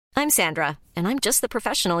I'm Sandra, and I'm just the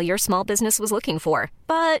professional your small business was looking for.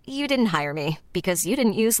 But you didn't hire me because you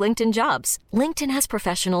didn't use LinkedIn Jobs. LinkedIn has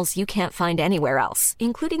professionals you can't find anywhere else,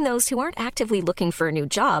 including those who aren't actively looking for a new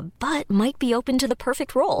job, but might be open to the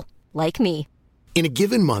perfect role, like me. In a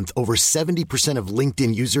given month, over 70% of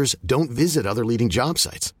LinkedIn users don't visit other leading job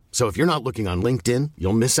sites. So if you're not looking on LinkedIn,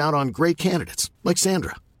 you'll miss out on great candidates like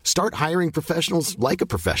Sandra. Start hiring professionals like a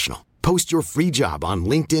professional. Post your free job on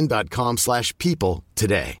linkedin.com/people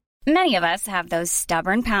today. Many of us have those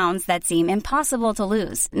stubborn pounds that seem impossible to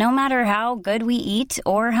lose, no matter how good we eat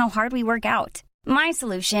or how hard we work out. My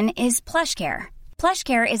solution is PlushCare.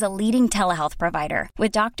 PlushCare is a leading telehealth provider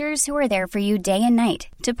with doctors who are there for you day and night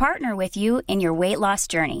to partner with you in your weight loss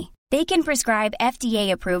journey. They can prescribe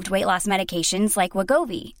FDA-approved weight loss medications like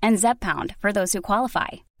Wegovy and Zepbound for those who qualify.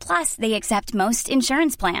 Plus, they accept most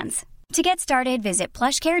insurance plans. To get started, visit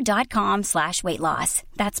plushcare.com/weightloss.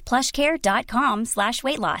 That's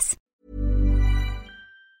plushcare.com/weightloss.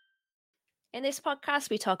 In this podcast,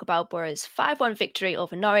 we talk about Borough's 5-1 victory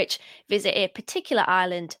over Norwich, visit a particular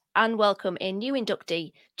island, and welcome a new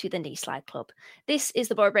inductee to the Knee Slide Club. This is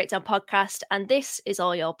the Borough Breakdown podcast, and this is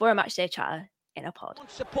all your Borough Matchday chatter in a pod.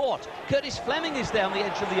 Support. Curtis Fleming is there on the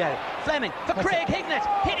edge of the area. Fleming for Craig Hignett.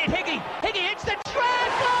 Hit it, Higgy. Higgy hits the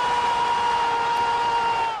treble!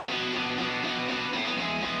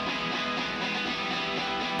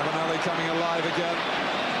 Ravanelli coming alive again.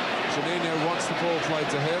 Juninho wants the ball played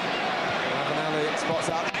to him. Ravanelli spots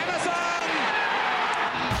out Emerson!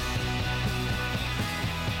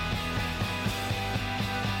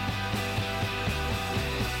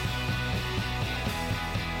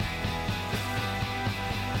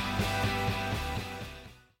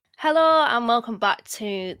 Hello and welcome back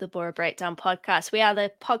to the Borough Breakdown podcast. We are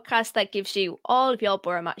the podcast that gives you all of your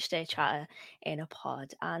Borough Matchday chatter in a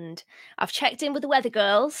pod. And I've checked in with the weather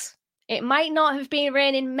girls. It might not have been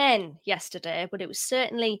raining men yesterday, but it was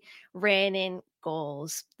certainly raining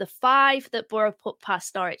goals. The 5 that Borough put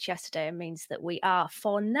past Norwich yesterday means that we are,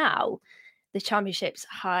 for now, the Championship's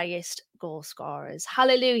highest goal scorers.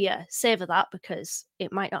 Hallelujah. Savour that because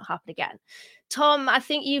it might not happen again. Tom, I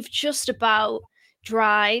think you've just about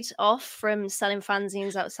dried off from selling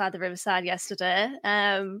fanzines outside the Riverside yesterday.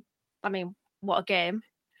 I mean, what a game.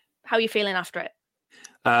 How are you feeling after it?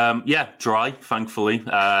 Yeah, dry, thankfully,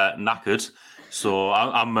 knackered. So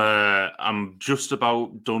I'm just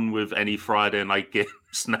about done with any Friday night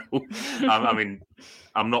games now. I mean,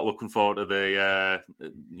 I'm not looking forward to the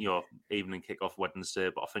evening kickoff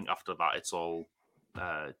Wednesday, but I think after that it's all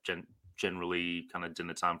generally kind of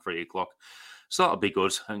dinner time, 3:00. So that'll be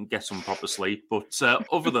good and get some proper sleep. But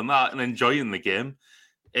other than that, and enjoying the game,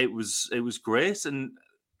 it was great. And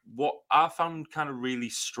what I found kind of really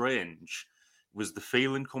strange was the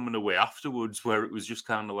feeling coming away afterwards, where it was just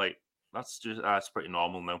kind of like, that's pretty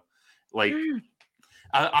normal now. Like,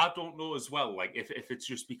 I don't know as well, like if it's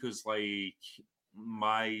just because like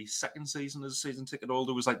my second season as a season ticket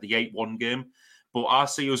holder was like the 8-1 game, but I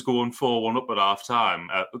see us going 4-1 up at half time,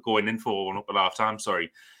 going in 4-1 up at half time.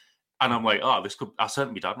 Sorry. And I'm like, oh, this could. I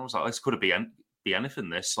certainly be dad. And I was like, this could be anything.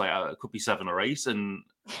 This it could be 7 or 8. And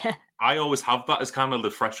I always have that as kind of the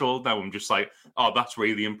threshold. Now I'm just like, oh, that's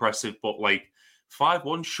really impressive. But like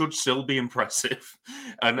 5-1 should still be impressive.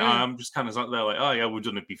 And I'm just kind of like, there, like, oh yeah, we've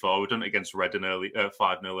done it before. We've done it against Reading early,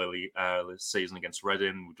 5-0 early this season against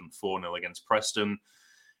Reading. We've done 4-0 against Preston.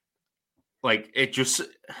 Like it just.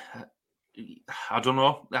 I don't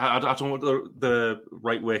know. I don't know what the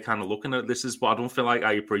right way kind of looking at this is, but I don't feel like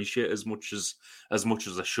I appreciate it as much as I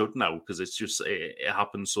should now, because it's just it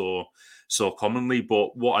happens so commonly.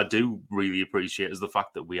 But what I do really appreciate is the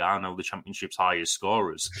fact that we are now the Championship's highest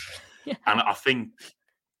scorers, and I think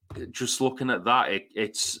just looking at that,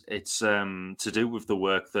 it's to do with the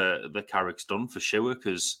work that Carrick's done for sure.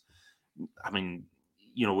 Because I mean,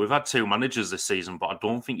 you know, we've had 2 managers this season, but I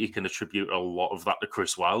don't think you can attribute a lot of that to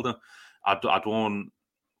Chris Wilder. I don't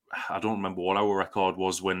remember what our record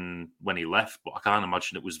was when he left, but I can't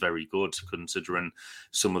imagine it was very good considering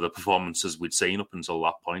some of the performances we'd seen up until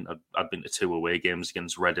that point. I'd been to 2 away games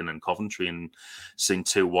against Reading and Coventry and seen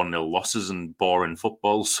 2 1-0 losses and boring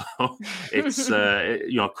football. So it's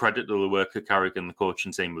credit to the work that Carrick and the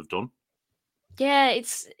coaching team have done. Yeah,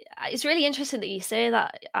 it's really interesting that you say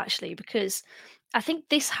that, actually, because I think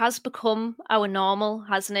this has become our normal,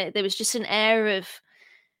 hasn't it? There was just an air of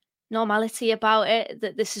normality about it,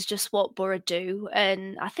 that this is just what Borough do.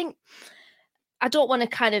 And I think, I don't want to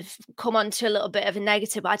kind of come on to a little bit of a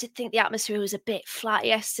negative, but I did think the atmosphere was a bit flat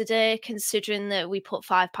yesterday, considering that we put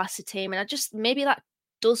 5 past the team. And maybe that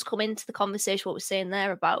does come into the conversation, what we're saying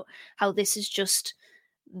there about how this is just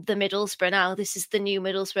the Middlesbrough now. This is the new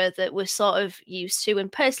Middlesbrough that we're sort of used to.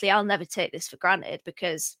 And personally, I'll never take this for granted,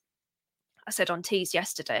 because I said on Tees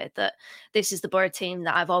yesterday that this is the Borough team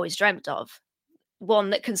that I've always dreamt of.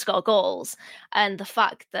 One that can score goals. And the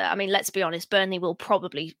fact that, I mean, let's be honest, Burnley will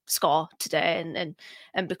probably score today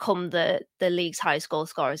and become the league's highest goal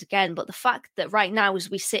scorers again. But the fact that right now,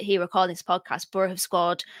 as we sit here recording this podcast, Borough have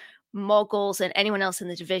scored more goals than anyone else in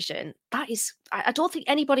the division, that is, I don't think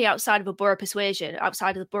anybody outside of a Borough persuasion,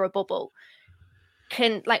 outside of the Borough bubble,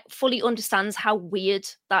 can fully understands how weird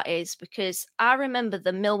that is. Because I remember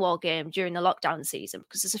the Millwall game during the lockdown season,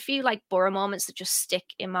 because there's a few Borough moments that just stick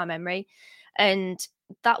in my memory. And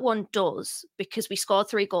that one does, because we scored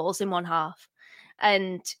 3 goals in one half.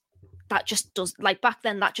 And that just does, back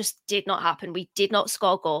then, that just did not happen. We did not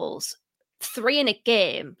score goals 3 in a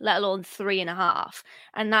game, let alone 3.5.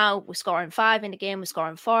 And now we're scoring 5 in a game, we're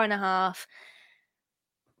scoring 4.5.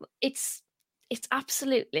 It's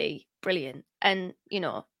absolutely brilliant. And,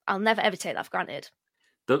 I'll never ever take that for granted.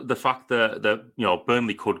 The fact that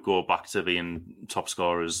Burnley could go back to being top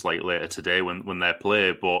scorers later today when they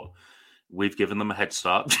play, but we've given them a head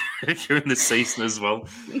start during the season as well,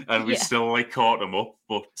 and we still caught them up.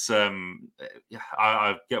 But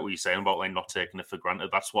I get what you're saying about not taking it for granted.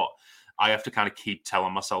 That's what I have to kind of keep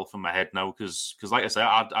telling myself in my head now, because like I say,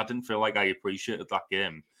 I didn't feel like I appreciated that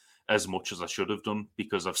game as much as I should have done,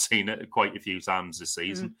 because I've seen it quite a few times this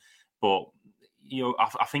season. But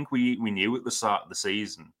I think we knew at the start of the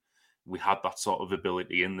season we had that sort of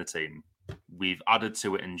ability in the team. We've added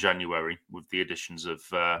to it in January with the additions of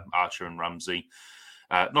Archer and Ramsey.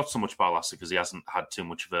 Not so much Barlaser, because he hasn't had too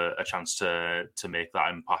much of a chance to make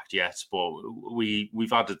that impact yet. But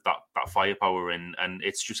we've added that firepower in, and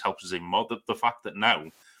it's just helped us even more. The fact that now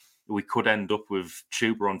we could end up with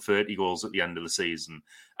Chuba on 30 goals at the end of the season,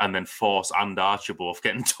 and then Force and Archer both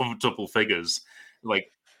getting double figures.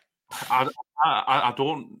 I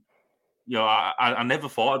don't, I never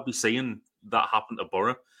thought I'd be seeing that happen to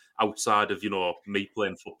Borough outside of, me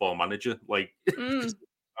playing Football Manager,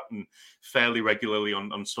 fairly regularly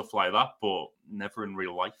on stuff like that, but never in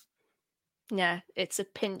real life. Yeah, it's a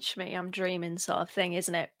pinch me, I'm dreaming sort of thing,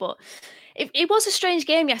 isn't it? But it was a strange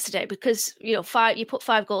game yesterday, because, you put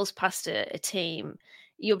 5 goals past a team,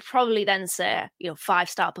 you'll probably then say,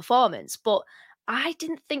 5-star performance. But I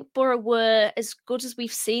didn't think Borough were as good as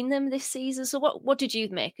we've seen them this season. So what did you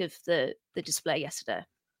make of the display yesterday?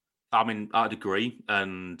 I mean, I'd agree.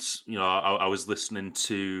 And, I was listening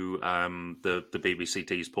to the BBC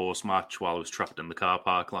Tees post-match while I was trapped in the car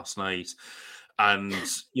park last night. And,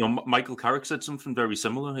 Michael Carrick said something very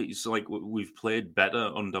similar. He's like, we've played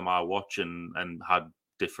better under my watch and had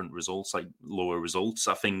different results, lower results.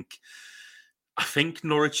 I think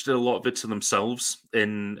Norwich did a lot of it to themselves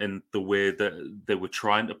in the way that they were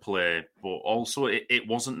trying to play, but also it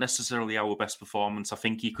wasn't necessarily our best performance. I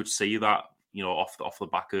think you could see that, off the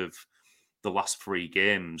back of the last 3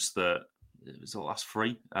 games. That it was the last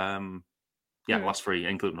 3. Last 3,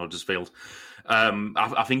 including Huddersfield.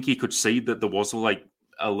 I think you could see that there was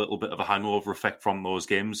a little bit of a hangover effect from those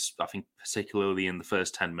games. I think particularly in the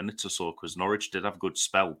first 10 minutes or so, because Norwich did have a good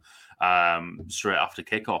spell straight after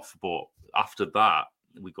kickoff, but after that,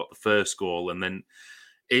 we got the first goal, and then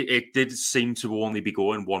it did seem to only be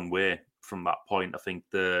going one way from that point. I think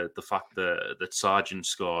the fact that Sargent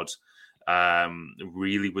scored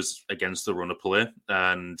really was against the run of play,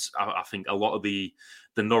 and I think a lot of the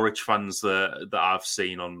Norwich fans that I've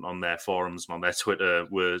seen on their forums and on their Twitter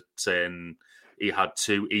were saying he had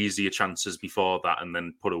 2 easier chances before that, and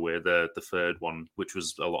then put away the third one, which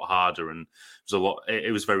was a lot harder, and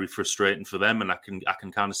it was very frustrating for them. And I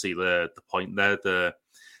can kind of see the point there.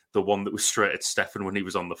 The one that was straight at Stefan when he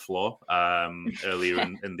was on the floor earlier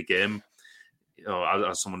in the game.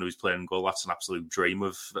 As someone who's playing goal, that's an absolute dream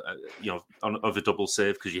of of a double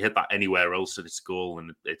save, because you hit that anywhere else and it's a goal,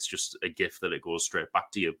 and it's just a gift that it goes straight back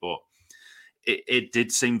to you. But it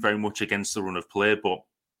did seem very much against the run of play. But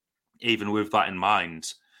even with that in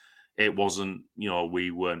mind, it wasn't, we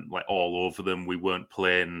weren't all over them. We weren't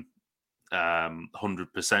playing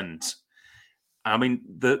 100%. I mean,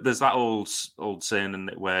 there's that old saying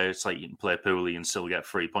where it's you can play poorly and still get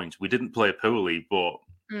 3 points. We didn't play poorly, but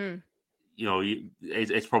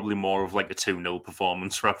it's probably more of a 2-0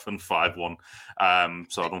 performance rather than 5-1.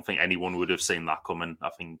 So I don't think anyone would have seen that coming, I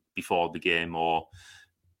think, before the game, or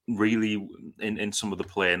really in some of the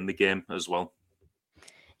play in the game as well.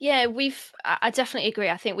 Yeah, I definitely agree.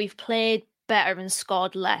 I think we've played better and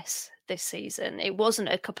scored less this season. It wasn't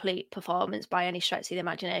a complete performance by any stretch of the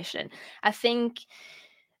imagination. I think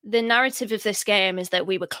the narrative of this game is that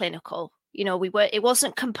we were clinical. It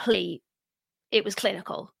wasn't complete. It was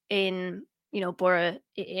clinical in Borough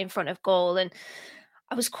in front of goal. And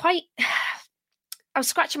I was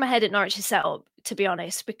scratching my head at Norwich's setup, to be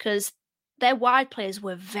honest, because their wide players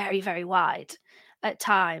were very, very wide at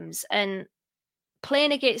times. And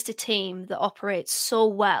playing against a team that operates so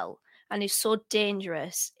well and is so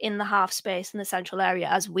dangerous in the half space in the central area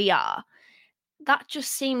as we are, that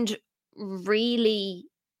just seemed really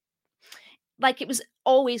like it was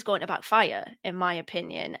always going to backfire, in my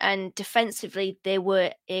opinion. And defensively, they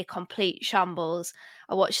were a complete shambles.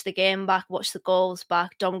 I watched the game back, watched the goals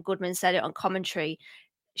back. Dom Goodman said it on commentary.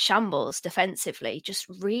 Shambles defensively, just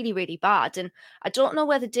really, really bad. And I don't know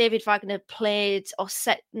whether David Wagner played or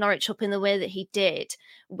set Norwich up in the way that he did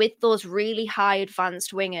with those really high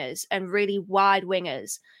advanced wingers and really wide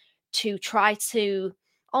wingers to try to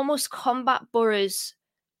almost combat Borough's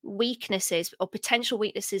weaknesses or potential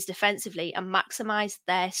weaknesses defensively and maximize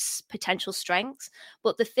their potential strengths.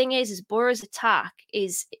 But the thing is Borough's attack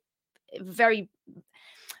is very,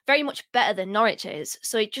 very much better than Norwich is.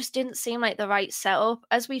 So it just didn't seem like the right setup,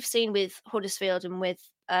 as we've seen with Huddersfield and with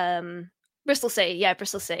Bristol City. Yeah,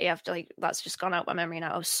 Bristol City. That's just gone out my memory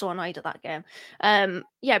now. I was so annoyed at that game.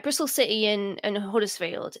 Bristol City and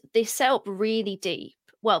Huddersfield, they set up really deep.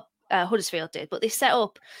 Well, Huddersfield did, but they set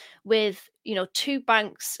up with, two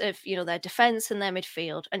banks of, their defence and their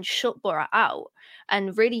midfield and shut Borough out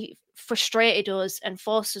and really frustrated us and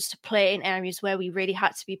forced us to play in areas where we really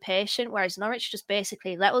had to be patient, whereas Norwich just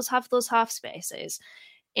basically let us have those half spaces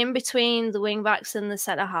in between the wing backs and the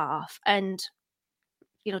centre half. And,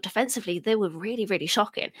 defensively, they were really, really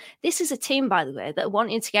shocking. This is a team, by the way, that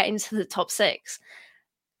wanted to get into the top six.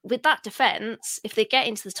 With that defence, if they get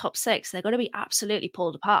into the top six, they're going to be absolutely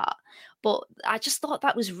pulled apart. But I just thought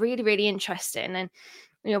that was really, really interesting. And,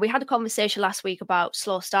 we had a conversation last week about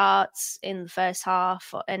slow starts in the first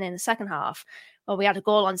half and in the second half. Well, we had a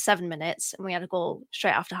goal on 7 minutes and we had a goal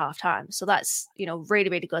straight after half time. So that's, really,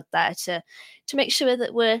 really good there to make sure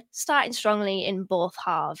that we're starting strongly in both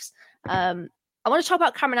halves. I want to talk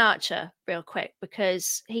about Cameron Archer real quick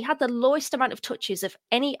because he had the lowest amount of touches of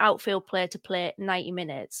any outfield player to play 90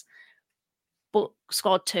 minutes, but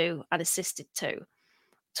scored 2 and assisted 2.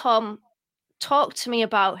 Tom, talk to me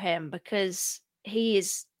about him because he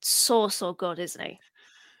is so, so good, isn't he?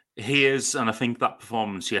 He is, and I think that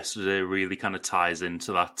performance yesterday really kind of ties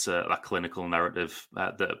into that clinical narrative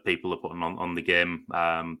that people are putting on the game.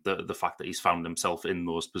 The fact that he's found himself in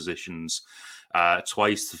those positions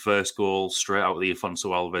twice. The first goal straight out of the Afonso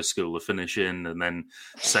Alves school of finishing, and then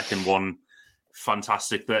second one,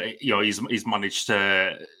 fantastic that he's managed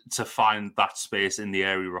to find that space in the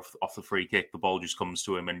area off the free kick. The ball just comes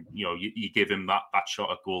to him, and you give him that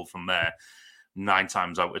shot at goal from there. 9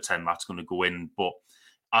 times out of 10, that's going to go in, but.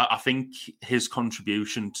 I think his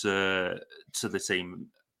contribution to the team,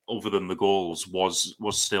 other than the goals, was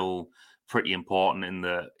still pretty important in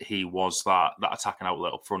that he was that attacking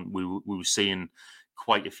outlet up front. We were seeing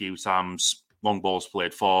quite a few times long balls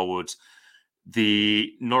played forward.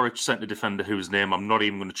 The Norwich centre defender, whose name I'm not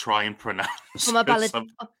even going to try and pronounce. Oma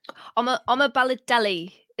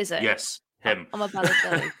Balotelli, is it? Yes, him. Oma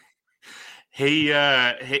Balotelli.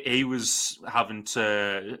 He was having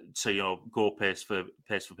to go pace for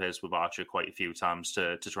pace with Archer quite a few times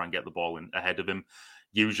to try and get the ball in ahead of him,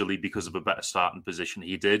 usually because of a better starting position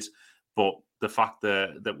he did. But the fact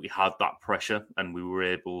that we had that pressure and we were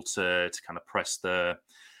able to kind of press the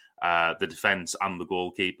defence and the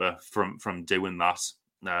goalkeeper from doing that,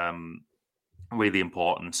 really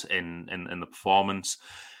important in the performance.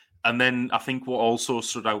 And then I think what also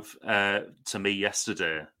stood out to me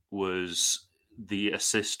yesterday was the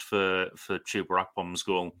assist for Chuba Akpom's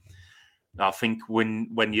goal. I think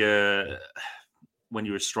when you're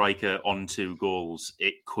a striker on 2 goals,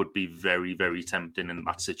 it could be very, very tempting in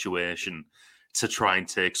that situation to try and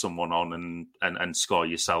take someone on and score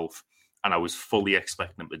yourself. And I was fully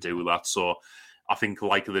expecting him to do that. So I think,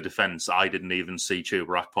 like the defence, I didn't even see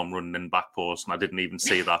Chuba Akpom running in back post, and I didn't even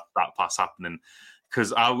see that pass happening.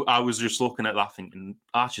 Because I was just looking at that thinking,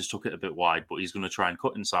 Archer's took it a bit wide, but he's going to try and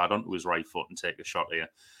cut inside onto his right foot and take a shot here.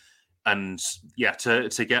 And yeah, to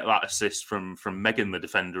get that assist from Megan, the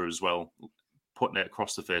defender, as well, putting it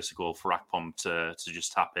across the face of goal for Akpom to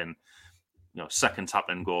just tap in, second tap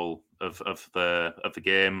in goal of the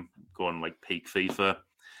game, going like peak FIFA.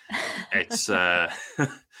 It's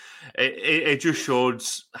it just showed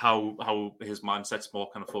how his mindset's more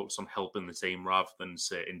kind of focused on helping the team rather than,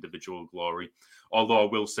 say, individual glory. Although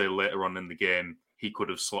I will say later on in the game, he could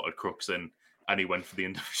have slotted Crooks in and he went for the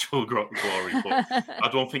individual glory. But I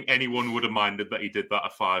don't think anyone would have minded that he did that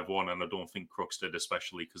at 5-1, and I don't think Crooks did,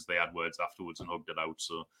 especially because they had words afterwards and hugged it out.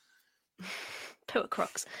 So poor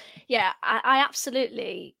Crooks. Yeah, I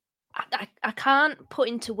absolutely I can't put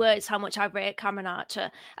into words how much I rate Cameron Archer.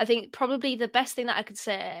 I think probably the best thing that I could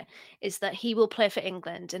say is that he will play for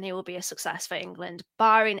England and he will be a success for England,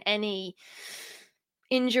 barring any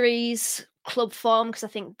injuries, club form, because I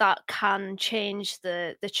think that can change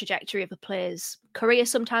the trajectory of a player's career.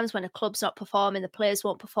 Sometimes when a club's not performing, the players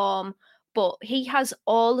won't perform. But he has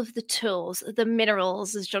all of the tools, the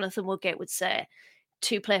minerals, as Jonathan Woodgate would say,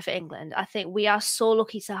 to play for England. I think we are so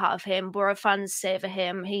lucky to have him. Borough fans savour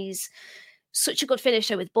him. He's such a good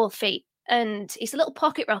finisher with both feet. And he's a little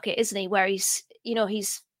pocket rocket, isn't he? Where he's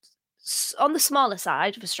on the smaller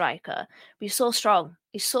side of a striker, but he's so strong.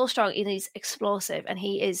 He's so strong and he's explosive and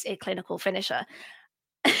he is a clinical finisher.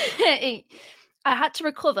 I had to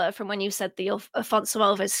recover from when you said the Afonso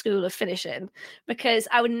Alves school of finishing, because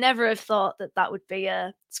I would never have thought that would be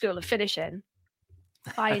a school of finishing.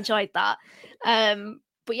 I enjoyed that.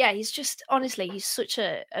 But yeah, he's just, honestly, he's such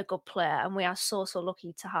a good player and we are so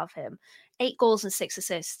lucky to have him. 8 goals and 6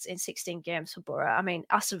 assists in 16 games for Borough. I mean,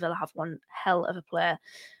 Aston Villa have one hell of a player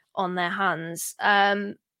on their hands.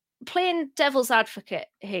 Playing devil's advocate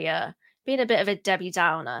here, being a bit of a Debbie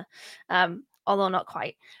Downer, although not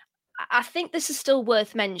quite. I think this is still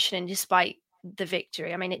worth mentioning despite the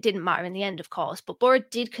victory. I mean, it didn't matter in the end, of course, but Borough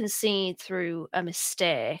did concede through a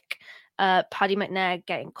mistake. Paddy McNair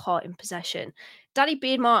getting caught in possession. Danny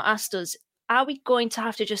Beardmore asked us, are we going to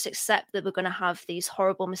have to just accept that we're going to have these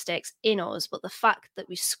horrible mistakes in us, but the fact that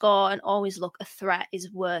we score and always look a threat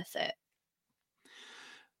is worth it?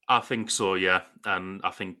 I think so, yeah. And I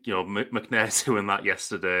think, McNair doing that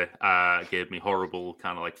yesterday gave me horrible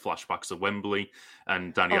kind of like flashbacks of Wembley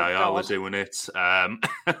and Danny Ayala doing it.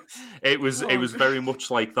 It was very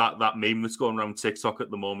much like that meme that's going around TikTok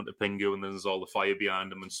at the moment of Pingu and there's all the fire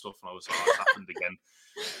behind him and stuff. And I was like, oh, it's happened again.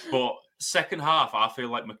 But second half, I feel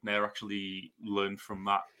like McNair actually learned from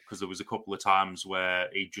that, because there was a couple of times where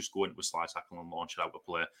he'd just go into a slide tackle and launch it out of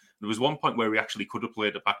play. There was one point where he actually could have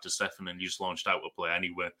played it back to Stefan and he just launched out of play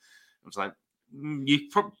anyway. It was like, you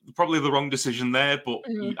probably the wrong decision there, but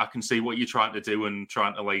I can see what you're trying to do and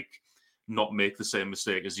trying to like not make the same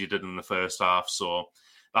mistake as you did in the first half. So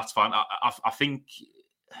that's fine. I think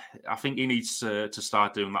he needs to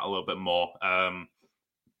start doing that a little bit more.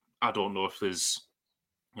 I don't know if there's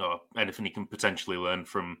anything he can potentially learn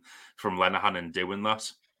from Lenihan in doing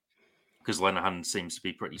that, because Lenihan seems to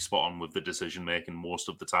be pretty spot on with the decision making most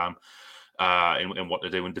of the time in what to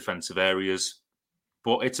do in defensive areas.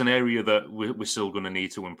 But it's an area that we're still going to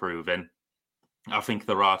need to improve in. I think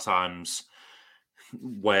there are times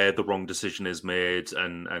where the wrong decision is made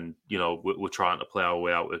and we're trying to play our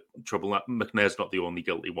way out of trouble. McNair's not the only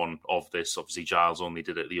guilty one of this. Obviously, Giles only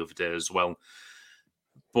did it the other day as well.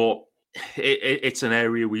 But it's an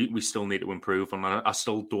area we still need to improve on. I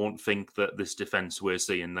still don't think that this defence we're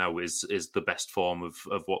seeing now is the best form of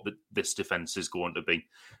what this defence is going to be.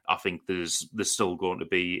 I think there's still going to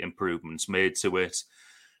be improvements made to it.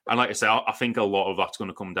 And like I say, I think a lot of that's going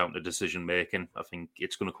to come down to decision making. I think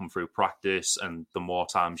it's going to come through practice, and the more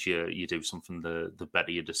times you do something, the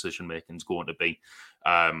better your decision making is going to be.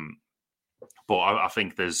 But I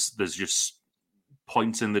think there's just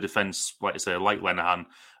points in the defence, like I say, like Lenihan,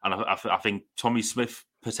 and I think Tommy Smith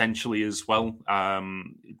potentially as well.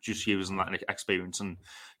 Just using that experience and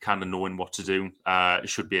kind of knowing what to do,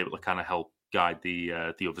 should be able to kind of help guide the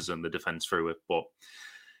others in the defence through it. But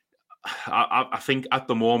I think at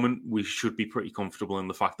the moment we should be pretty comfortable in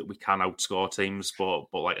the fact that we can outscore teams. But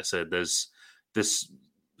like I said, there's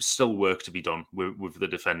still work to be done with the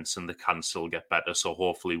defence, and they can still get better. So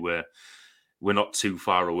hopefully we're not too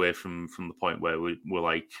far away from the point where we're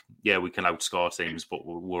like, yeah, we can outscore teams, but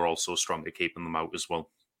we're also strong at keeping them out as well.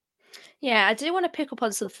 Yeah, I do want to pick up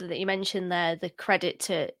on something that you mentioned there, the credit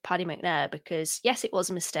to Paddy McNair, because yes, it was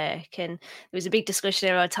a mistake. And there was a big discussion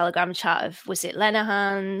in our Telegram chat of, was it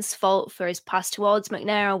Lenihan's fault for his pass towards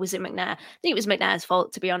McNair, or was it McNair? I think it was McNair's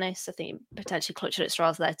fault, to be honest. I think he potentially clutching at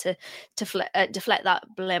straws there to deflect that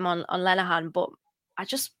blame on Lenihan. But I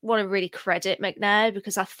just want to really credit McNair,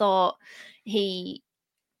 because I thought he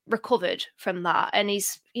recovered from that. And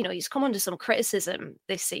he's come under some criticism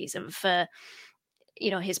this season for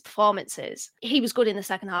his performances. He was good in the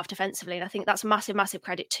second half defensively, and I think that's massive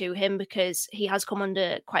credit to him, because he has come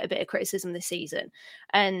under quite a bit of criticism this season,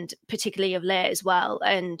 and particularly of late as well.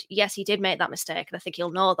 And yes, he did make that mistake, and I think he'll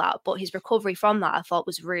know that, but his recovery from that I thought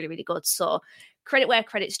was really good. So credit where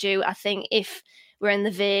credit's due. I think if we're in the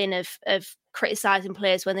vein of criticising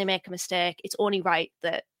players when they make a mistake, it's only right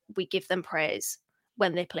that we give them praise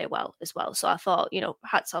when they play well as well. So I thought,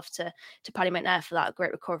 hats off to Paddy McNair for that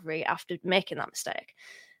great recovery after making that mistake.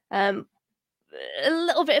 a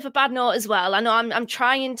little bit of a bad note as well. I know I'm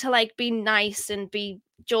trying to like be nice and be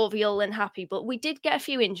jovial and happy, but we did get a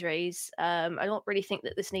few injuries. I don't really think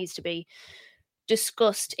that this needs to be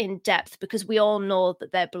discussed in depth because we all know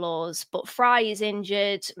that they're blows. But Fry is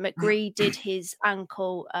injured. McGree did his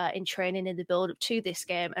ankle in training in the build-up to this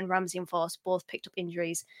game, and Ramsey and Force both picked up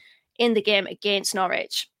injuries in the game against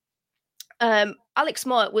Norwich. Alex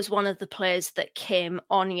Mowatt was one of the players that came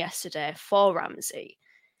on yesterday for Ramsey.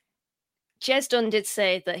 Jez Dunn did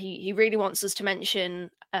say that he really wants us to mention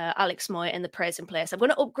Alex Mowatt in the praising place. I'm going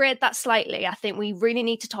to upgrade that slightly. I think we really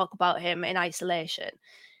need to talk about him in isolation.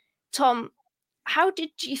 Tom, how did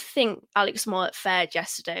you think Alex Mowatt fared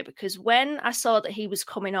yesterday? Because when I saw that he was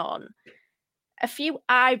coming on, a few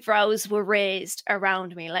eyebrows were raised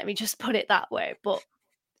around me. Let me just put it that way. But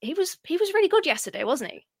he was really good yesterday,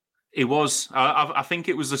 wasn't he? It was. I think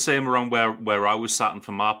it was the same around where I was sat, and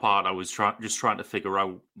for my part, I was just trying to figure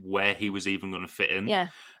out where he was even going to fit in. Yeah.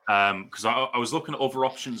 Because I was looking at other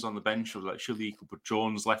options on the bench. I was like, surely you could put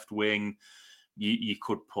Jones left wing. You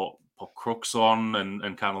could put Crooks on and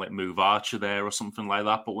kind of like move Archer there or something like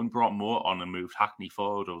that. But when brought Moore on and moved Hackney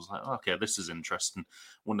forward, I was like, okay, this is interesting.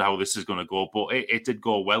 Wonder how this is going to go. But it did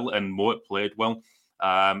go well, and Moore played well.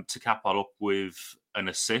 To cap that up with an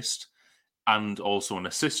assist. And also an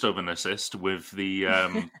assist of an assist with the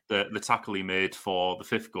the tackle he made for the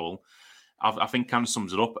fifth goal, I think kind of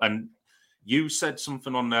sums it up. And you said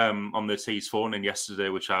something on the T's phone in yesterday,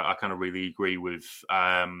 which I kind of really agree with.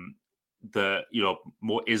 That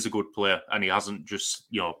Moore is a good player, and he hasn't just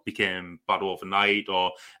became bad overnight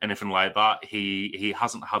or anything like that. He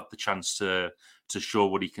hasn't had the chance to show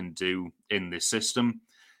what he can do in this system.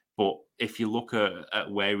 But if you look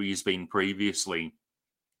at where he's been previously.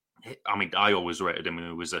 I mean, I always rated him when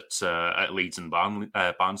he was at Leeds and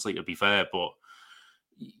Barnsley, to be fair, but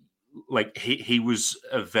like he was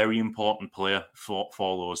a very important player for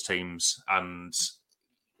those teams. And,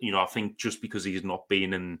 I think just because he's not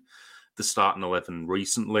been in the starting 11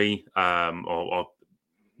 recently, or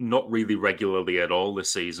not really regularly at all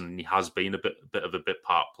this season, he has been a bit of a bit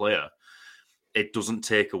part player. It doesn't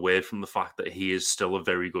take away from the fact that he is still a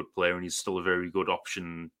very good player and he's still a very good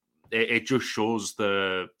option. It just shows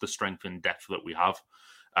the strength and depth that we have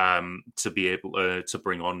to be able to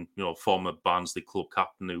bring on, former Barnsley club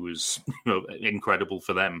captain who was incredible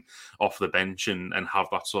for them off the bench and have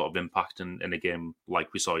that sort of impact in a game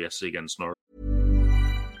like we saw yesterday against Norwich.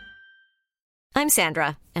 I'm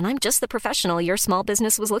Sandra, and I'm just the professional your small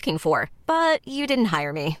business was looking for. But you didn't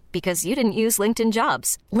hire me because you didn't use LinkedIn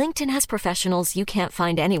Jobs. LinkedIn has professionals you can't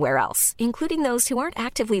find anywhere else, including those who aren't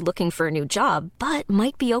actively looking for a new job, but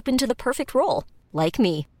might be open to the perfect role, like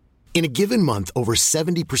me. In a given month, over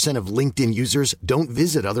 70% of LinkedIn users don't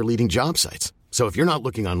visit other leading job sites. So if you're not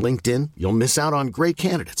looking on LinkedIn, you'll miss out on great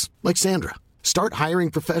candidates like Sandra. Start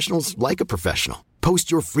hiring professionals like a professional. Post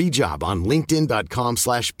your free job on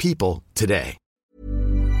linkedin.com/people today.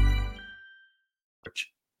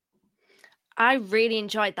 I really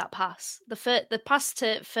enjoyed that pass. The pass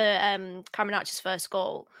for Cameron Archer's first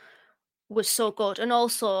goal was so good. And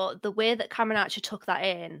also the way that Cameron Archer took that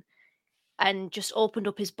in and just opened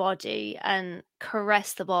up his body and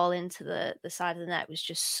caressed the ball into the side of the net was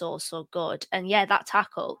just so good. And yeah, that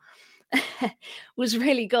tackle was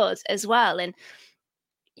really good as well. And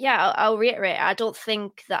yeah, I'll reiterate, I don't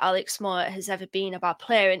think that Alex Mowatt has ever been a bad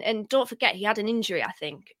player. And don't forget, he had an injury, I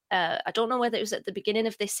think. I don't know whether it was at the beginning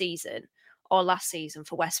of this season or last season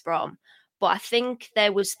for West Brom, but I think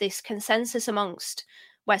there was this consensus amongst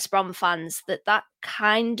West Brom fans that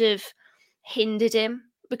kind of hindered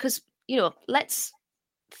him because, let's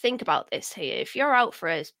think about this here. If you're out for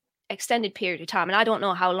an extended period of time, and I don't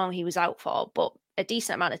know how long he was out for, but a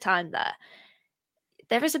decent amount of time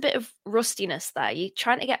there is a bit of rustiness there. You're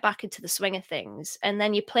trying to get back into the swing of things, and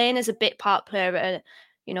then you're playing as a bit part player at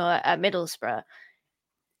Middlesbrough.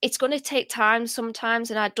 It's going to take time sometimes,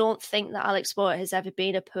 and I don't think that Alex Mowatt has ever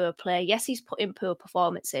been a poor player. Yes, he's put in poor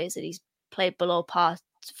performances and he's played below par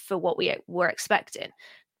for what we were expecting.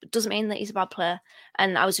 It doesn't mean that he's a bad player.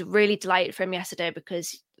 And I was really delighted for him yesterday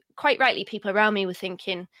because quite rightly, people around me were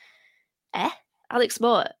thinking, Alex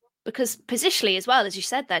Mowatt? Because positionally as well, as you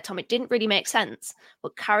said there, Tom, it didn't really make sense.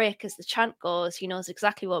 But Carrick, as the chant goes, he knows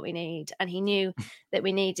exactly what we need. And he knew that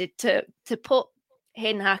we needed to put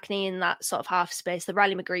Hayden Hackney in that sort of half space, the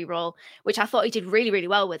Riley McGree role, which I thought he did really, really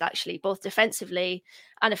well with, actually, both defensively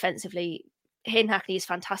and offensively. Hayden Hackney is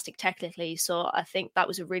fantastic technically, so I think that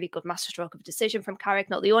was a really good masterstroke of a decision from Carrick.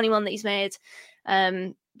 Not the only one that he's made,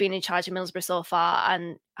 being in charge of Middlesbrough so far,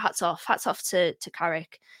 and hats off to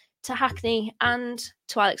Carrick, to Hackney, and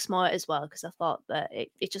to Alex Mowatt as well, because I thought that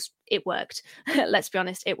it worked. Let's be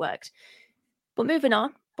honest, it worked. But moving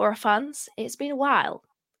on, Borough fans, it's been a while,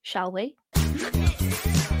 shall we?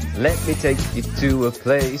 Let me take you to a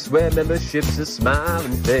place where membership's a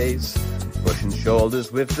smiling face, brushing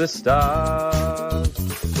shoulders with the stars,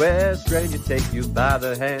 where strangers take you by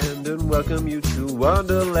the hand and welcome you to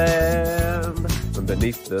Wonderland from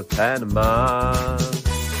beneath the Panama.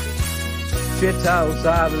 Shithouse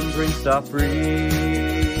Island drinks are free,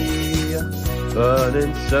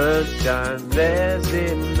 burning sunshine, there's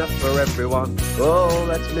enough for everyone. All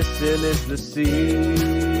that's missing is the sea.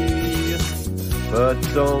 But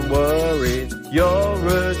don't worry, you're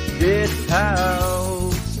a shit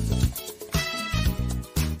house.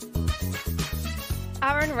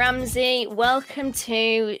 Aaron Ramsey, welcome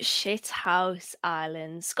to Shit House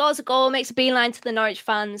Island. Scores a goal, makes a beeline to the Norwich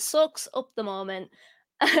fans, sucks up the moment,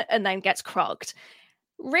 and then gets crogged.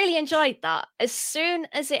 Really enjoyed that. As soon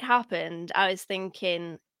as it happened, I was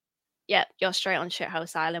thinking, yeah, you're straight on Shit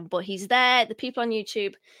House Island. But he's there. The people on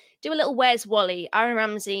YouTube do a little Where's Wally? Aaron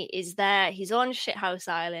Ramsey is there. He's on Shit House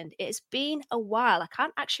Island. It's been a while. I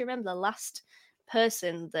can't actually remember the last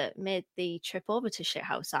person that made the trip over to Shit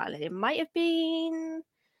House Island. It might have been,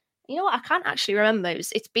 you know what? I can't actually remember.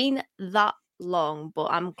 It's been that long,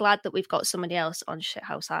 but I'm glad that we've got somebody else on Shit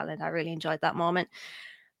House Island. I really enjoyed that moment.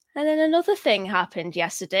 And then another thing happened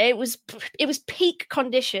yesterday. It was peak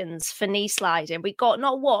conditions for knee sliding. We got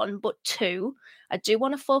not one, but two. I do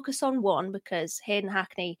want to focus on one because Hayden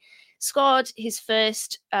Hackney scored his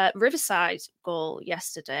first Riverside goal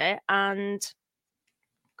yesterday and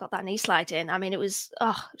got that knee slide in. I mean, it was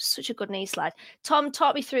such a good knee slide. Tom,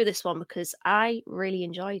 talk me through this one because I really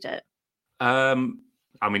enjoyed it. I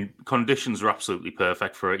mean, conditions were absolutely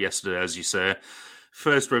perfect for it yesterday, as you say.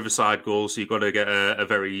 First Riverside goal, so you've got to get a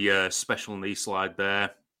very special knee slide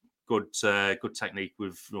there. Good technique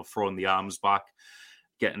with throwing the arms back,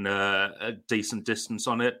 getting a decent distance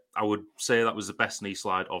on it. I would say that was the best knee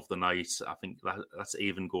slide of the night. I think that's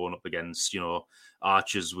even going up against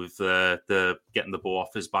Archer's with the getting the ball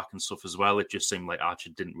off his back and stuff as well. It just seemed like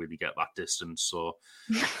Archer didn't really get that distance. So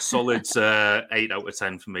solid 8 out of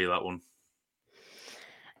 10 for me, that one.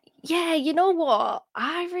 Yeah, you know what?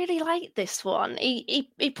 I really like this one. He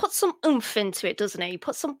puts some oomph into it, doesn't he? He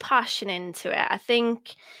puts some passion into it. I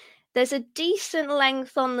think there's a decent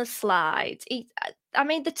length on the slide. I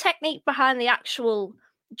mean, the technique behind the actual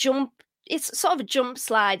jump, it's sort of a jump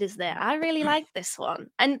slide, is there? I really like this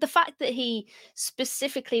one. And the fact that he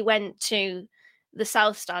specifically went to the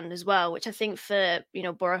South Stand as well, which I think for,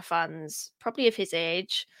 Borough fans, probably of his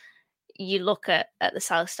age, you look at the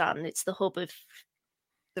South Stand, it's the hub of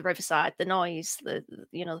the Riverside, the noise, the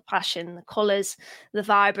passion, the colours, the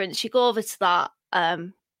vibrance. You go over to that.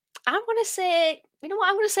 I'm going to say, I'm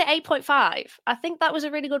going to say 8.5. I think that was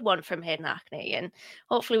a really good one from Hayden Hackney, and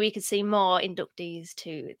hopefully we could see more inductees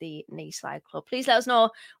to the Knee Slide Club. Please let us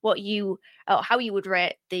know how you would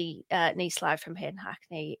rate the knee slide from Hayden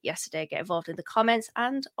Hackney yesterday. Get involved in the comments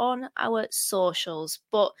and on our socials.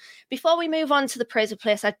 But before we move on to the Praise of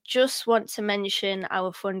Place, I just want to mention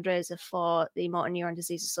our fundraiser for the Motor Neuron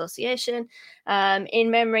Disease Association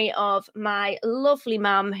in memory of my lovely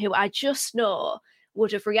mum, who I just know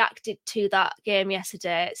would have reacted to that game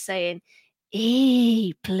yesterday saying,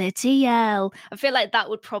 bloody hell. I feel like that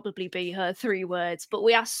would probably be her 3 words, but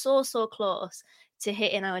we are so close to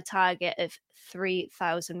hitting our target of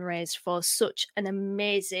 3,000 raised for such an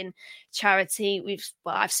amazing charity.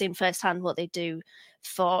 I've seen firsthand what they do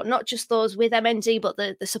for not just those with MND, but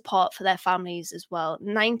the support for their families as well.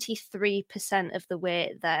 93% of the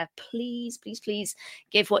way there. Please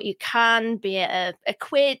give what you can, be it a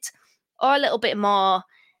quid or a little bit more.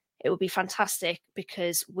 It would be fantastic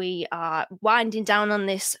because we are winding down on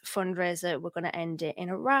this fundraiser. We're going to end it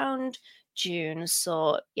in around June.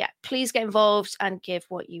 So yeah, please get involved and give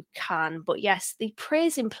what you can. But yes, the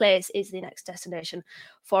Praise in Place is the next destination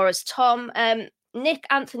for us. Tom, Nick,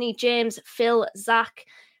 Anthony, James, Phil, Zach,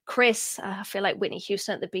 Chris, I feel like Whitney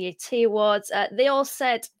Houston at the BAT Awards. They all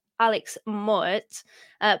said Alex Mott.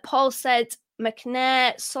 Paul said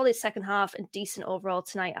McNair, solid second half and decent overall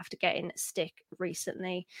tonight after getting stick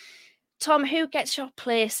recently. Tom, who gets your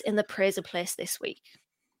place in the Praise of Place this week?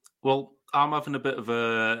 Well, I'm having a bit of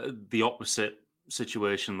the opposite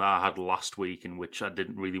situation that I had last week, in which I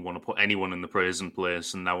didn't really want to put anyone in the Praise and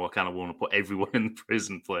Place, and now I kind of want to put everyone in the Praise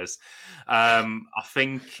and Place. I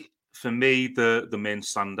think for me, the main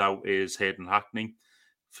standout is Hayden Hackney.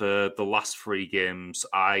 For the last 3 games,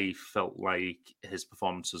 I felt like his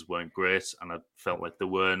performances weren't great, and I felt like they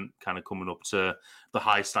weren't kind of coming up to the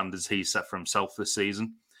high standards he set for himself this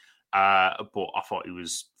season. But I thought he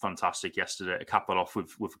was fantastic yesterday to cap it off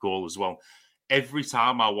with a goal as well. Every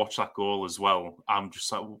time I watch that goal as well, I'm just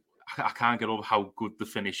like, I can't get over how good the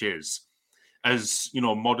finish is. As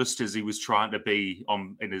modest as he was trying to be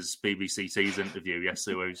in his BBC Tees interview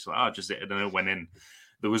yesterday, where he was like, just hit it and it went in.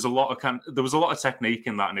 There was a lot of technique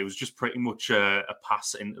in that, and it was just pretty much a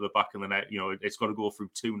pass into the back of the net. It's got to go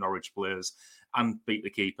through 2 Norwich players and beat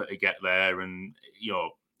the keeper to get there. And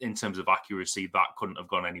in terms of accuracy, that couldn't have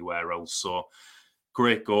gone anywhere else. So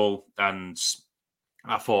great goal, and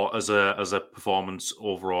I thought as a performance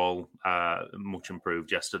overall, much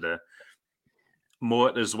improved yesterday.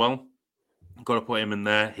 Moat as well. Got to put him in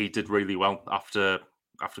there. He did really well after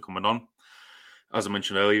coming on. As I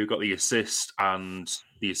mentioned earlier, we got the assist and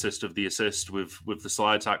the assist of the assist with the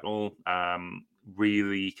slide tackle.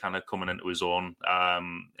 Really kind of coming into his own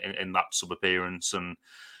in that sub appearance, and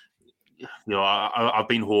I've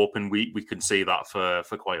been hoping we can see that for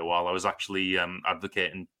quite a while. I was actually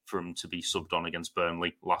advocating for him to be subbed on against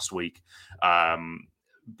Burnley last week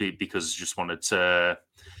because just wanted to.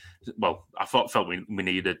 Well, I felt we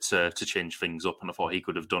needed to change things up, and I thought he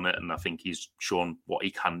could have done it, and I think he's shown what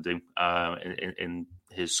he can do in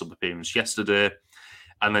his sub appearance yesterday.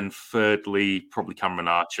 And then thirdly, probably Cameron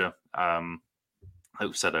Archer. Like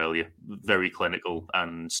we said earlier, very clinical,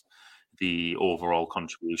 and the overall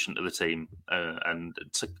contribution to the team, and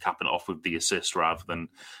to capping it off with the assist rather than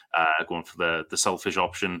going for the selfish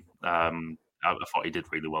option. I thought he did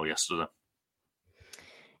really well yesterday.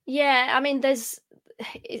 Yeah, I mean,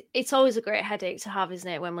 it's always a great headache to have, isn't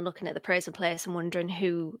it, when we're looking at the praise and place and wondering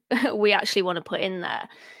who we actually want to put in there.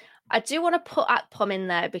 I do want to put Akpom in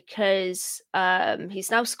there because he's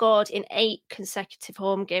now scored in 8 consecutive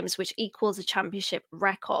home games, which equals a championship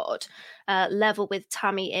record, level with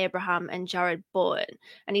Tammy Abraham and Jared Bowen.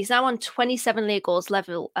 And he's now on 27 league goals,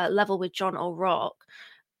 level with John O'Rourke.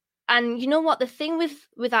 And you know what? The thing with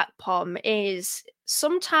Akpom is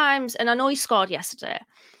sometimes, and I know he scored yesterday,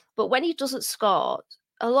 but when he doesn't score,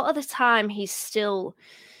 a lot of the time he's still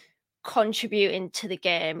contributing to the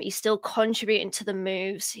game. He's still contributing to the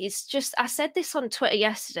moves. I said this on Twitter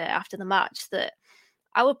yesterday after the match, that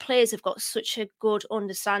our players have got such a good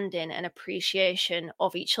understanding and appreciation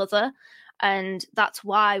of each other. And that's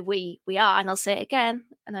why we are, and I'll say it again,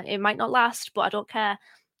 and it might not last, but I don't care,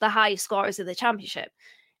 the highest scorers of the championship.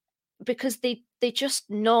 Because they just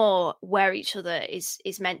know where each other is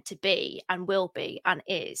meant to be and will be and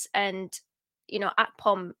is. And,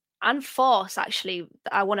 Akpom and Force, actually,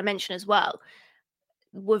 I want to mention as well,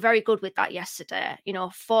 were very good with that yesterday.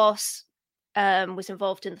 Force was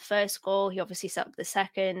involved in the first goal. He obviously set up the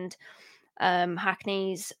second.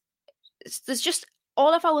 Hackney's. There's just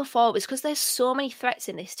all of our forwards, because there's so many threats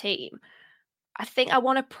in this team. I think I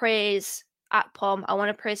want to praise Akpom, I want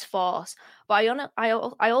to praise Force, but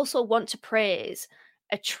I also want to praise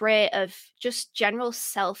a trait of just general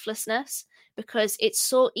selflessness, because it's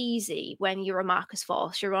so easy when you're a Marcus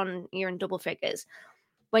Force, you're in double figures.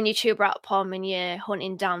 When you're Chuba Akpom and you're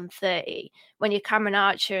hunting down 30, when you're Cameron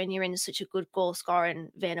Archer and you're in such a good goal scoring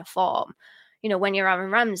vein of form, when you're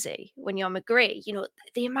Aaron Ramsey, when you're McGree,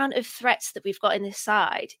 the amount of threats that we've got in this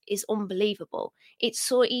side is unbelievable. It's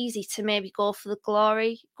so easy to maybe go for the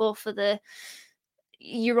glory, go for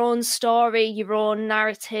your own story, your own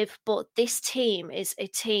narrative. But this team is a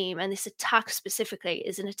team, and this attack specifically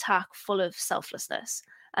is an attack full of selflessness,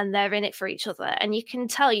 and they're in it for each other. And you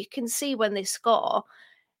can see when they score,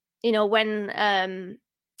 when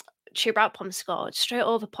Chuba Akpom scored, straight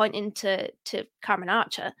over pointing to Cameron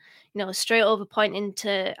Archer, straight over pointing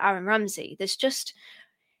to Aaron Ramsey.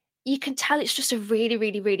 You can tell it's just a really,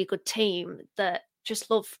 really, really good team that just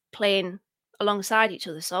love playing alongside each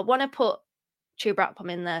other. So I want to put Chuba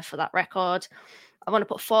Akpom in there for that record. I want to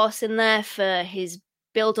put Force in there for his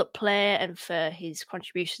build-up play and for his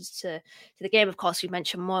contributions to the game. Of course, we've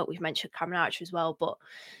mentioned Moat, we've mentioned Cameron Archer as well, but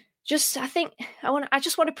I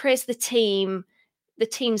just want to praise the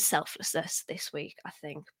team's selflessness this week, I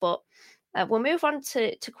think. But we'll move on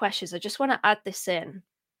to questions. I just want to add this in.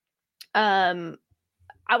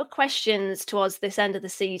 Our questions towards this end of the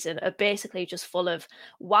season are basically just full of,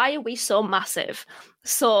 why are we so massive?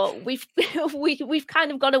 So we've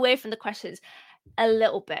kind of gone away from the questions a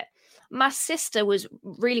little bit. My sister was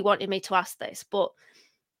really wanting me to ask this, but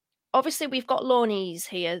obviously we've got loanees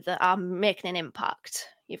here that are making an impact.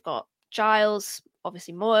 You've got Giles,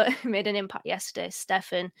 obviously Moore made an impact yesterday,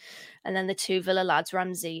 Stefan, and then the 2 Villa lads,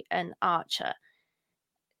 Ramsey and Archer.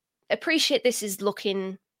 Appreciate this is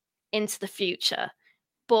looking into the future,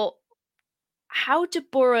 but how do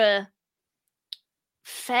Borough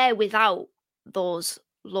fare without those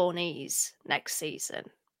loanees next season?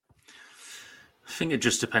 think it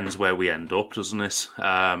just depends where we end up, doesn't it?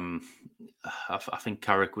 I think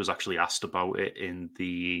Carrick was actually asked about it in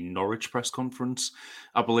the Norwich press conference,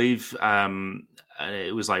 I believe.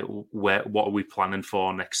 It was like, what are we planning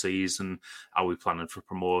for next season? Are we planning for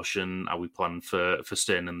promotion? Are we planning for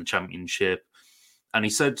staying in the Championship? And he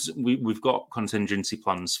said we've got contingency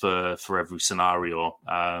plans for every scenario.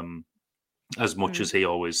 As much as he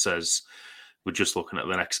always says, we're just looking at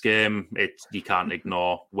the next game. You can't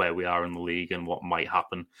ignore where we are in the league and what might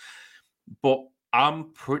happen. But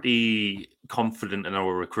I'm pretty confident in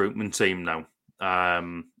our recruitment team now.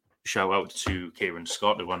 Shout out to Kieran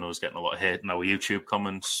Scott, who I know is getting a lot of hate in our YouTube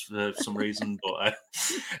comments for some reason. But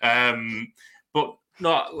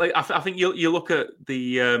no, like I think you look at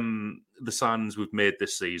the signings we've made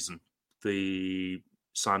this season. The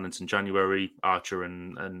signings in January, Archer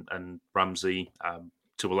and Ramsey.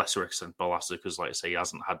 To a lesser extent, Balassi, because, like I say, he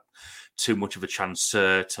hasn't had too much of a chance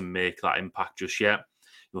to make that impact just yet.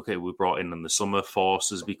 Look at we brought in the summer.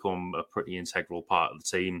 Force has become a pretty integral part of the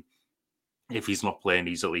team. If he's not playing,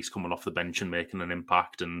 he's at least coming off the bench and making an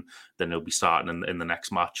impact, and then he'll be starting in the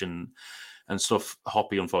next match and stuff.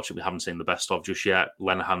 Hoppy, unfortunately, we haven't seen the best of just yet.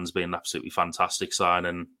 Lenahan's been an absolutely fantastic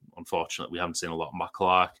signing. Unfortunately, we haven't seen a lot of Matt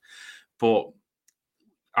Clark. But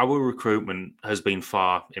our recruitment has been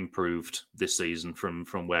far improved this season from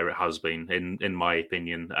where it has been, in my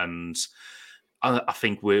opinion. And I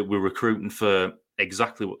think we're recruiting for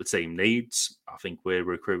exactly what the team needs. I think we're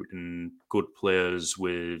recruiting good players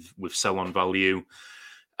with sell-on value.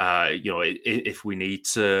 If we need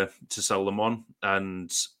to sell them on, and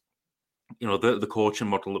the coaching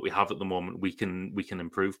model that we have at the moment, we can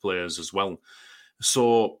improve players as well.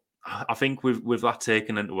 So I think with that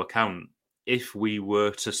taken into account, if we were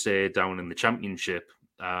to stay down in the Championship,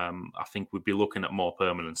 I think we'd be looking at more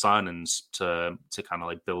permanent signings to kind of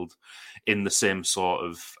like build in the same sort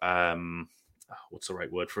of what's the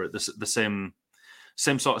right word for it? The same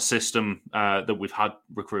sort of system that we've had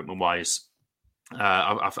recruitment wise.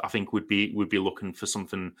 I think we'd be looking for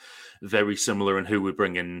something very similar in who we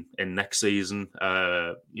bring in next season.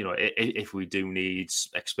 If we do need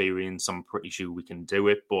experience, I'm pretty sure we can do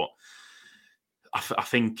it. But I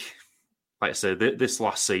think, like I said, this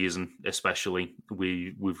last season especially,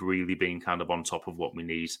 we've really been kind of on top of what we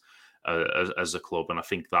need as a club, and I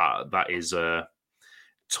think that is a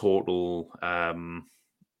total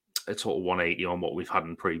 180 on what we've had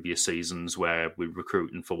in previous seasons, where we're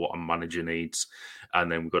recruiting for what a manager needs,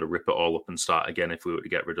 and then we've got to rip it all up and start again if we were to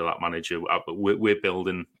get rid of that manager. But we're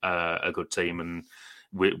building a good team, and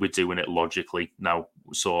we're doing it logically now.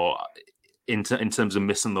 So in terms of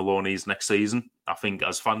missing the loanees next season, I think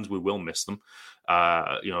as fans we will miss them.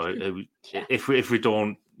 If we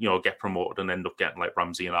don't get promoted and end up getting like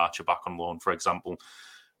Ramsey and Archer back on loan, for example,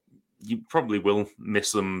 you probably will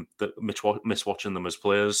miss them, miss watching them as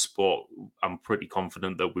players. But I'm pretty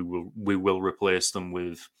confident that we will replace them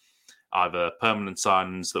with either permanent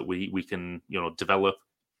signings that we can develop,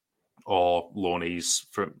 or loanees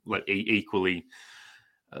from like equally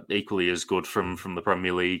as good from the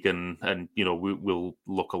Premier League, and we'll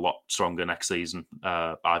look a lot stronger next season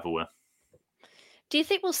either way. Do you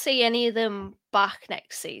think we'll see any of them back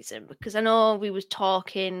next season? Because I know we were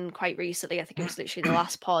talking quite recently, I think it was literally the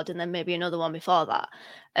last pod and then maybe another one before that,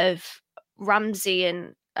 of Ramsey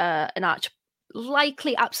and Arch,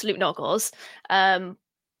 likely absolute no-goes.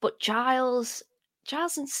 But Giles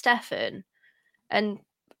and Stefan, and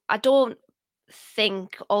I don't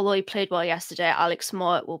think, although he played well yesterday, Alex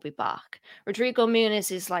Mowatt will be back. Rodrigo Muniz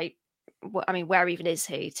is like, I mean, where even is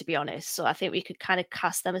he, to be honest? So I think we could kind of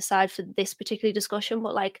cast them aside for this particular discussion.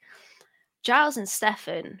 But like Giles and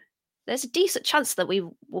Stefan, there's a decent chance that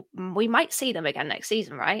we might see them again next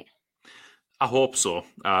season, right? I hope so.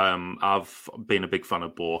 I've been a big fan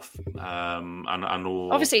of both, and I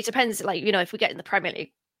know obviously it depends, like if we get in the Premier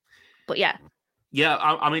League. But yeah.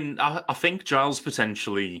 I mean, I think Giles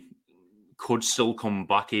potentially could still come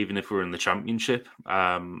back even if we're in the Championship.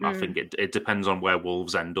 I think it depends on where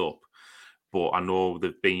Wolves end up. But I know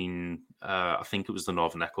they've been, I think it was the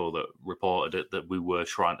Northern Echo that reported it, that we were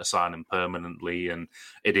trying to sign him permanently, and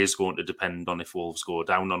it is going to depend on if Wolves go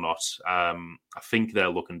down or not. I think they're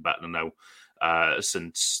looking better now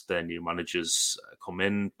since their new managers come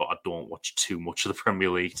in, but I don't watch too much of the Premier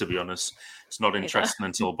League, to be honest. It's not interesting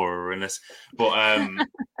until Borough are in it. But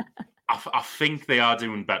I think they are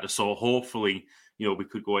doing better. So hopefully, we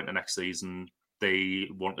could go into next season. They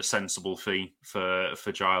want a sensible fee for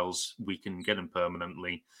Giles. We can get him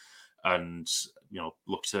permanently and,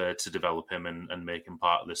 look to develop him and make him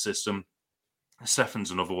part of the system. Stefan's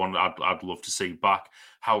another one I'd love to see back.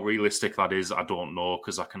 How realistic that is, I don't know,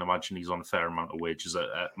 because I can imagine he's on a fair amount of wages at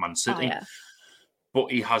Man City. Oh, yeah.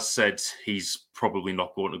 But he has said he's probably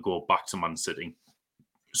not going to go back to Man City.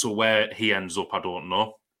 So where he ends up, I don't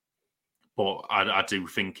know. But I do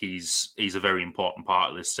think he's a very important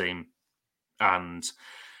part of this team. And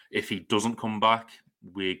if he doesn't come back,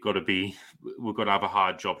 we're going to have a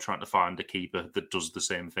hard job trying to find a keeper that does the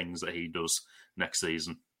same things that he does next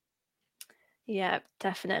season. Yeah,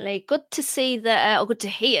 definitely. Good to see that, or good to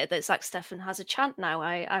hear that Zach Steffen has a chant now.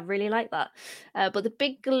 I really like that. But the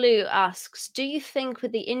Big Glue asks, do you think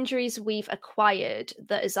with the injuries we've acquired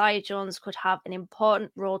that Isaiah Jones could have an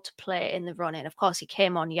important role to play in the run-in? Of course, he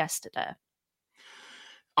came on yesterday.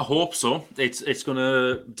 I hope so. It's going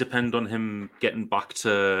to depend on him getting back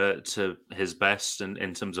to his best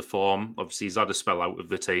in terms of form. Obviously, he's had a spell out of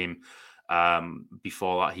the team.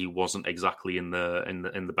 Before that, he wasn't exactly in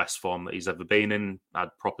the best form that he's ever been in. Had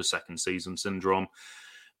proper second season syndrome,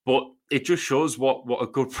 but it just shows what a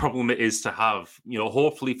good problem it is to have.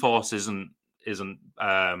 Hopefully, Force isn't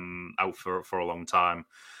out for a long time.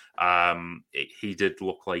 He did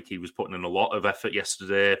look like he was putting in a lot of effort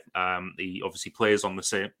yesterday. He obviously plays on the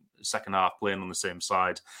same second half, playing on the same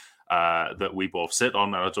side that we both sit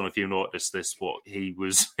on. And I don't know if you noticed this, but he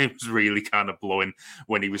was really kind of blowing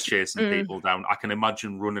when he was chasing people down. I can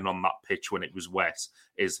imagine running on that pitch when it was wet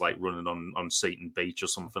is like running on Seaton Beach or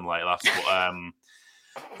something like that.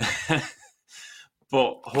 But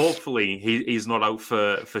but hopefully he's not out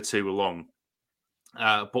for too long.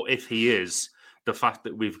 But if he is, the fact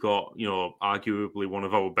that we've got, arguably one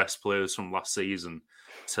of our best players from last season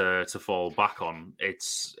to fall back on,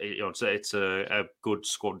 it's a good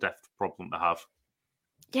squad depth problem to have.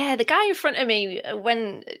 Yeah, the guy in front of me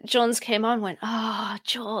when Jones came on went,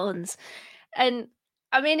 Jones. And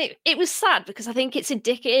I mean, it was sad because I think it's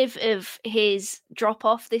indicative of his drop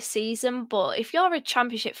off this season. But if you're a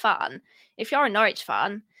Championship fan, if you're a Norwich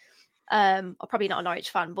fan, or probably not a Norwich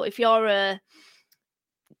fan, but if you're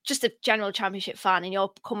just a general Championship fan and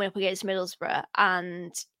you're coming up against Middlesbrough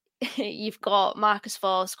and you've got Marcus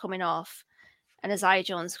Forss coming off and Isaiah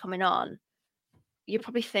Jones coming on, you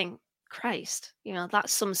probably think, Christ,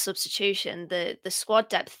 that's some substitution. The squad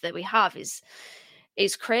depth that we have is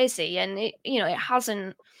crazy, and it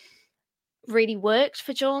hasn't really worked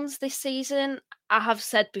for Jones this season. I have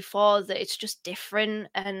said before that it's just different,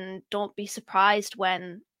 and don't be surprised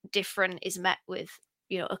when different is met with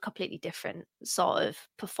a completely different sort of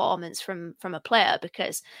performance from a player,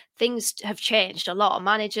 because things have changed a lot.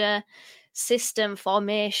 Manager, system,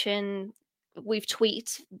 formation. We've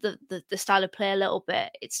tweaked the style of play a little bit.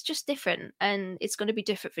 It's just different, and it's going to be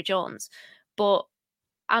different for Jones. But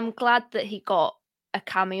I'm glad that he got a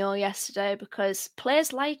cameo yesterday, because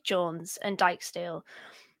players like Jones and Dijksteel,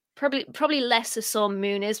 probably less so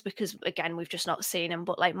Muniz, because again we've just not seen him,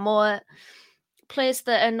 but like more players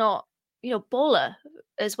that are not Bowler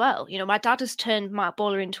as well. My dad has turned Mark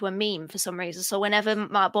Bowler into a meme for some reason. So whenever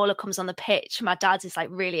Mark Bowler comes on the pitch, my dad is like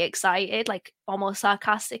really excited, like almost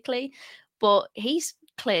sarcastically. But he's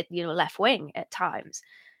played, left wing at times.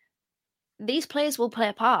 These players will play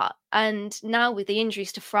a part. And now with the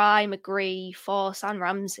injuries to Fry, McGree, Forss and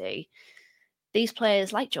Ramsey, these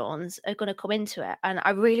players like Jones are going to come into it. And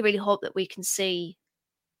I really, really hope that we can see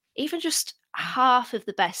even just half of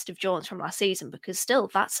the best of Jones from last season, because still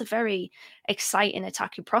that's a very exciting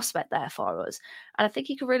attacking prospect there for us, and I think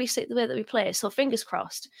he could really suit the way that we play. So fingers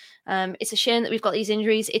crossed. It's a shame that we've got these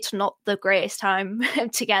injuries. It's not the greatest time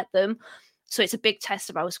to get them, so it's a big test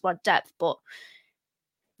of our squad depth, but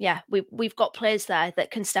yeah, we've got players there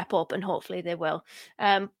that can step up, and hopefully they will.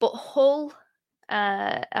 But Hull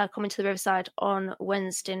are coming to the Riverside on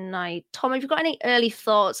Wednesday night. Tom, have you got any early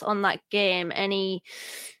thoughts on that game? Any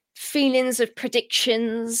feelings of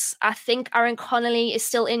predictions? I think Aaron Connolly is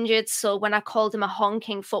still injured, so when I called him a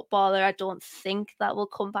honking footballer, I don't think that will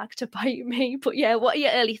come back to bite me. But yeah, what are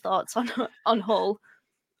your early thoughts on Hull?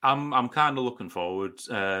 I'm kind of looking forward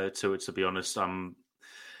to it, to be honest.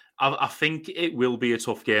 I think it will be a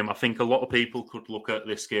tough game. I think a lot of people could look at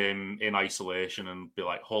this game in isolation and be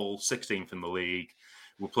like, Hull, 16th in the league,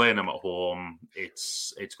 we're playing them at home,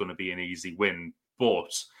 it's going to be an easy win.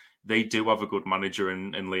 But they do have a good manager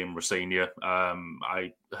in Liam Rosenior.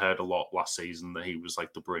 I heard a lot last season that he was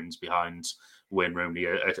like the brains behind Wayne Rooney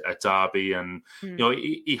at Derby, and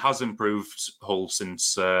he has improved Hull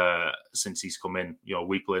since he's come in.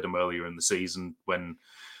 We played him earlier in the season when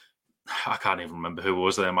I can't even remember who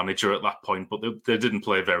was their manager at that point, but they didn't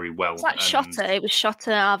play very well. Was that Shota? It was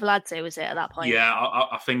Shota Arveladze, was it, at that point? Yeah,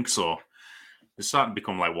 I think so. It's starting to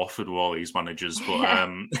become like Watford with all these managers, but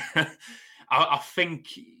I think,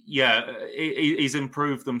 he's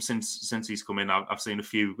improved them since he's come in. I've seen a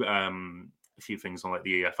few things on like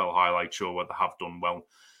the EFL highlight show where they have done well.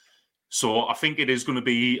 So I think it is going to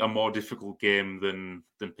be a more difficult game than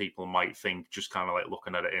people might think, just kind of like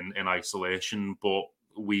looking at it in isolation. But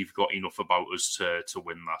we've got enough about us to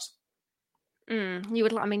win that.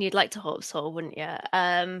 You'd like to hope so, wouldn't you?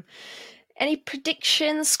 Any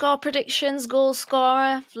predictions, score predictions, goal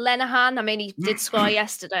scorer? Lenihan, I mean, he did score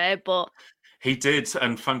yesterday, but... He did,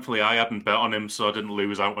 and thankfully I hadn't bet on him, so I didn't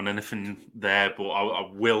lose out on anything there, but I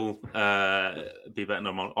will be betting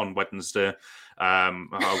him on Wednesday.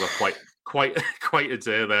 I've got quite a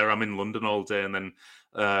day there. I'm in London all day, and then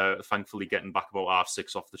thankfully getting back about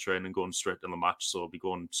 6:30 off the train and going straight to the match, so I'll be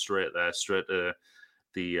going straight to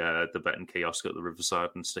the betting kiosk at the Riverside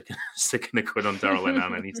and sticking a quid on Daryl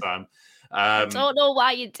Lenihan anytime. I don't know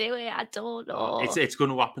why you do it. I don't know. It's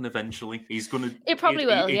going to happen eventually. He's going to. It probably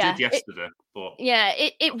will. He did yesterday, but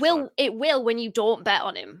it will. It will when you don't bet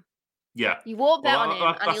on him. Yeah, you won't bet on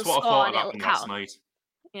him, and he'll score and it'll count. Last night.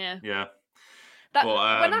 Yeah.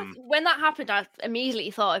 When that happened, I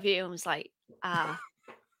immediately thought of you and was like, I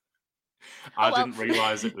didn't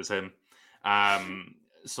realise it was him.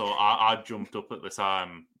 So I jumped up at the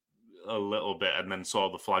time a little bit and then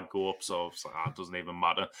saw the flag go up, so I was like, it doesn't even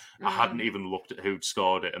matter. I hadn't even looked at who'd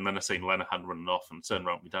scored it, and then I seen Lenihan running off and turned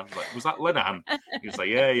around to my dad and was like, was that Lenihan? He was like,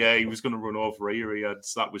 yeah, he was going to run over here.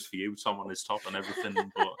 That was for you, Tom, on his top and everything.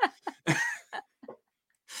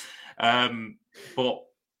 But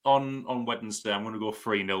on Wednesday, I'm going to go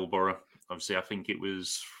 3-0 Borough. Obviously, I think it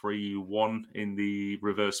was 3-1 in the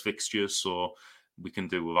reverse fixture, so we can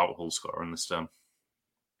do without Hull scoring this time.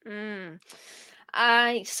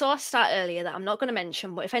 I saw a stat earlier that I'm not going to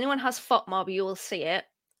mention, but if anyone has FOTMob, you will see it.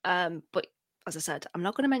 But as I said, I'm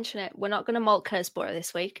not going to mention it. We're not going to mulk Curse Borough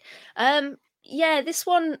this week. This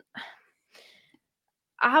one,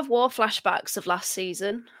 I have war flashbacks of last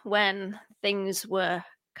season when things were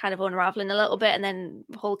kind of unravelling a little bit, and then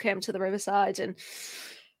Hull came to the Riverside, and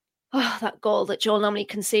that goal that Joel Lumley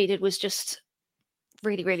conceded was just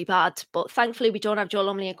really, really bad. But thankfully, we don't have Joel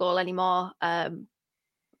Lumley a goal anymore.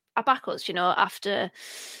 I back us, after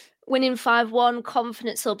winning 5-1,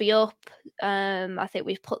 confidence will be up. I think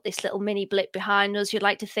we've put this little mini blip behind us, you'd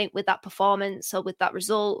like to think, with that performance or with that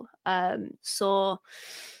result. So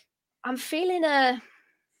I'm feeling I'm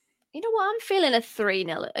feeling a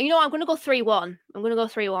 3-0. I'm going to go 3-1. I'm going to go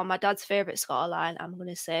 3-1. My dad's favourite scoreline. I'm going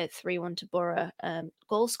to say 3-1 to Borough.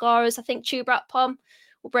 Goal scorers, I think Tubrat Pom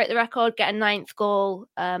will break the record, get a 9th goal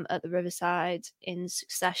at the Riverside in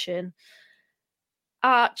succession.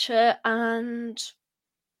 Archer and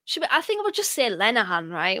I think we'll just say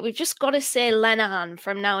Lenihan, right? We've just got to say Lenihan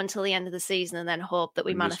from now until the end of the season, and then hope that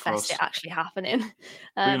we manifest it actually happening.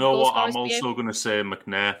 You know what? I'm also going to say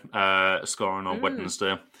McNair scoring on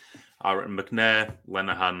Wednesday. I reckon McNair,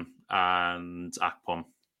 Lenihan, and Akpom.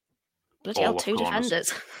 Bloody hell, 2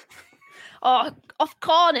 defenders. Off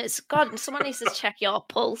corners. God, someone needs to check your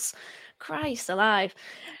pulse. Christ alive.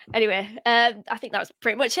 Anyway, I think that's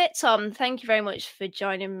pretty much it, Tom. Thank you very much for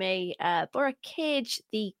joining me. Borough cage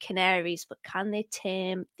the Canaries, but can they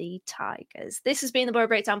tame the Tigers? This has been the Borough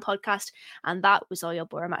Breakdown podcast, and that was all your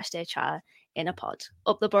Borough Matchday chatter in a pod.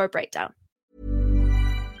 Up the Borough Breakdown.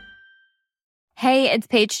 Hey, it's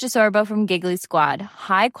Paige DeSorbo from Giggly Squad.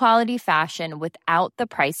 High quality fashion without the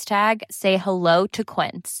price tag. Say hello to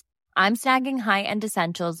Quince. I'm snagging high-end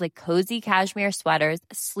essentials like cozy cashmere sweaters,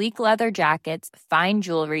 sleek leather jackets, fine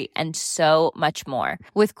jewelry, and so much more.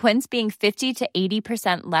 With Quince being 50 to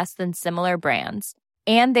 80% less than similar brands.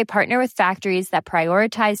 And they partner with factories that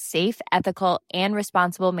prioritize safe, ethical, and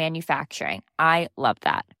responsible manufacturing. I love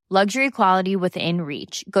that. Luxury quality within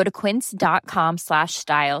reach. Go to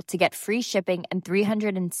quince.com/style to get free shipping and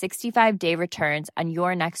 365-day returns on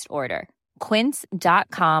your next order.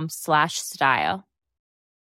 Quince.com/style.